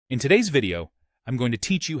In today's video, I'm going to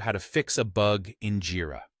teach you how to fix a bug in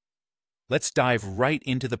Jira. Let's dive right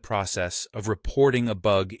into the process of reporting a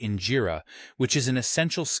bug in Jira, which is an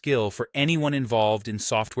essential skill for anyone involved in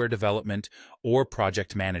software development or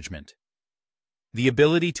project management. The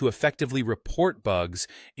ability to effectively report bugs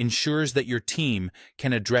ensures that your team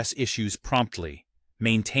can address issues promptly,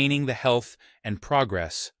 maintaining the health and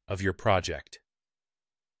progress of your project.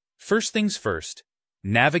 First things first,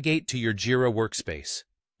 navigate to your Jira workspace.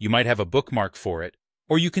 You might have a bookmark for it,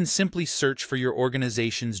 or you can simply search for your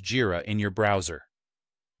organization's Jira in your browser.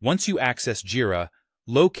 Once you access Jira,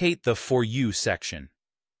 locate the For You section.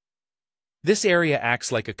 This area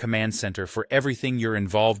acts like a command center for everything you're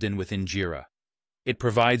involved in within Jira. It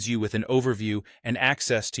provides you with an overview and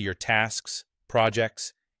access to your tasks,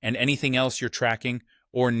 projects, and anything else you're tracking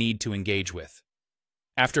or need to engage with.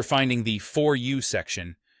 After finding the For You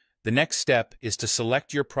section, the next step is to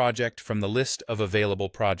select your project from the list of available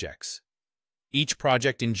projects. Each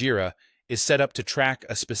project in Jira is set up to track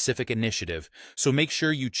a specific initiative, so make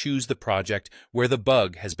sure you choose the project where the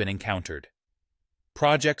bug has been encountered.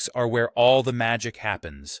 Projects are where all the magic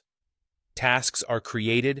happens. Tasks are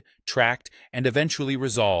created, tracked, and eventually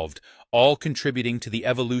resolved, all contributing to the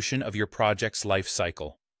evolution of your project's life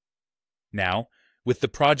cycle. Now, with the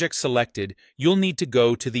project selected, you'll need to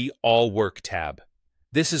go to the All Work tab.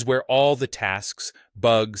 This is where all the tasks,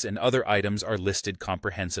 bugs, and other items are listed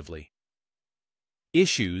comprehensively.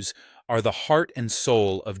 Issues are the heart and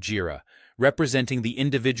soul of Jira, representing the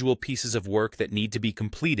individual pieces of work that need to be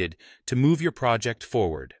completed to move your project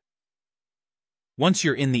forward. Once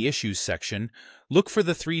you're in the Issues section, look for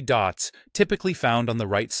the three dots typically found on the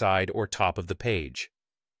right side or top of the page.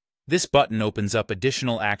 This button opens up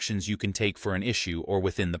additional actions you can take for an issue or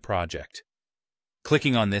within the project.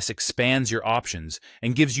 Clicking on this expands your options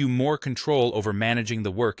and gives you more control over managing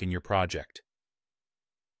the work in your project.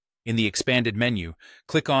 In the expanded menu,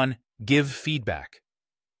 click on Give Feedback.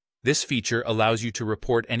 This feature allows you to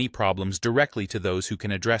report any problems directly to those who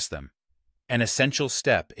can address them, an essential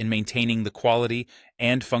step in maintaining the quality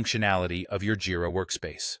and functionality of your Jira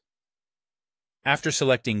workspace. After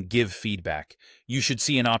selecting Give Feedback, you should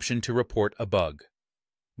see an option to report a bug.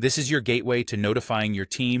 This is your gateway to notifying your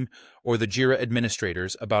team or the Jira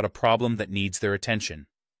administrators about a problem that needs their attention.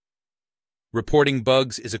 Reporting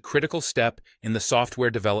bugs is a critical step in the software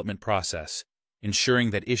development process, ensuring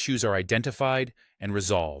that issues are identified and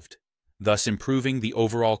resolved, thus improving the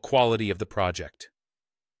overall quality of the project.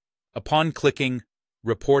 Upon clicking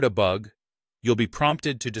Report a Bug, you'll be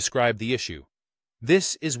prompted to describe the issue.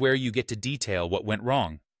 This is where you get to detail what went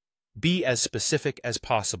wrong. Be as specific as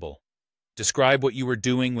possible. Describe what you were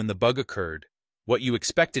doing when the bug occurred, what you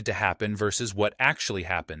expected to happen versus what actually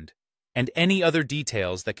happened, and any other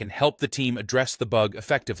details that can help the team address the bug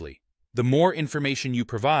effectively. The more information you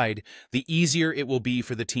provide, the easier it will be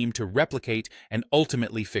for the team to replicate and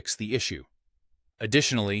ultimately fix the issue.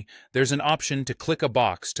 Additionally, there's an option to click a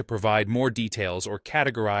box to provide more details or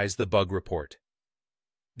categorize the bug report.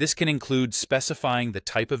 This can include specifying the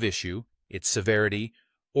type of issue, its severity,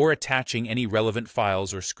 or attaching any relevant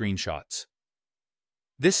files or screenshots.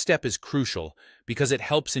 This step is crucial because it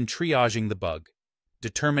helps in triaging the bug,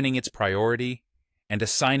 determining its priority, and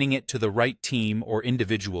assigning it to the right team or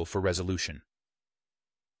individual for resolution.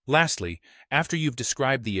 Lastly, after you've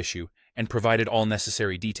described the issue and provided all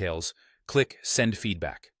necessary details, click Send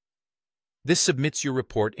Feedback. This submits your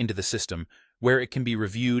report into the system where it can be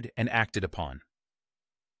reviewed and acted upon.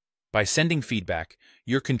 By sending feedback,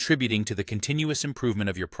 you're contributing to the continuous improvement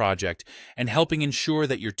of your project and helping ensure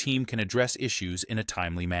that your team can address issues in a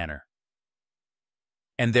timely manner.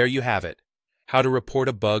 And there you have it, how to report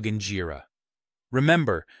a bug in Jira.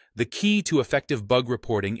 Remember, the key to effective bug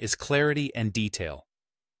reporting is clarity and detail.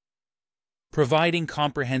 Providing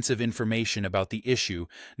comprehensive information about the issue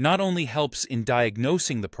not only helps in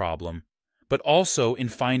diagnosing the problem, but also in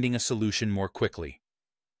finding a solution more quickly.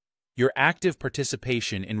 Your active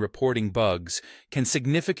participation in reporting bugs can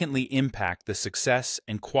significantly impact the success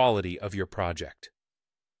and quality of your project.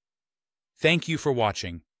 Thank you for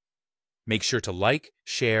watching. Make sure to like,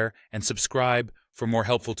 share, and subscribe for more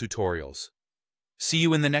helpful tutorials. See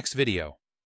you in the next video.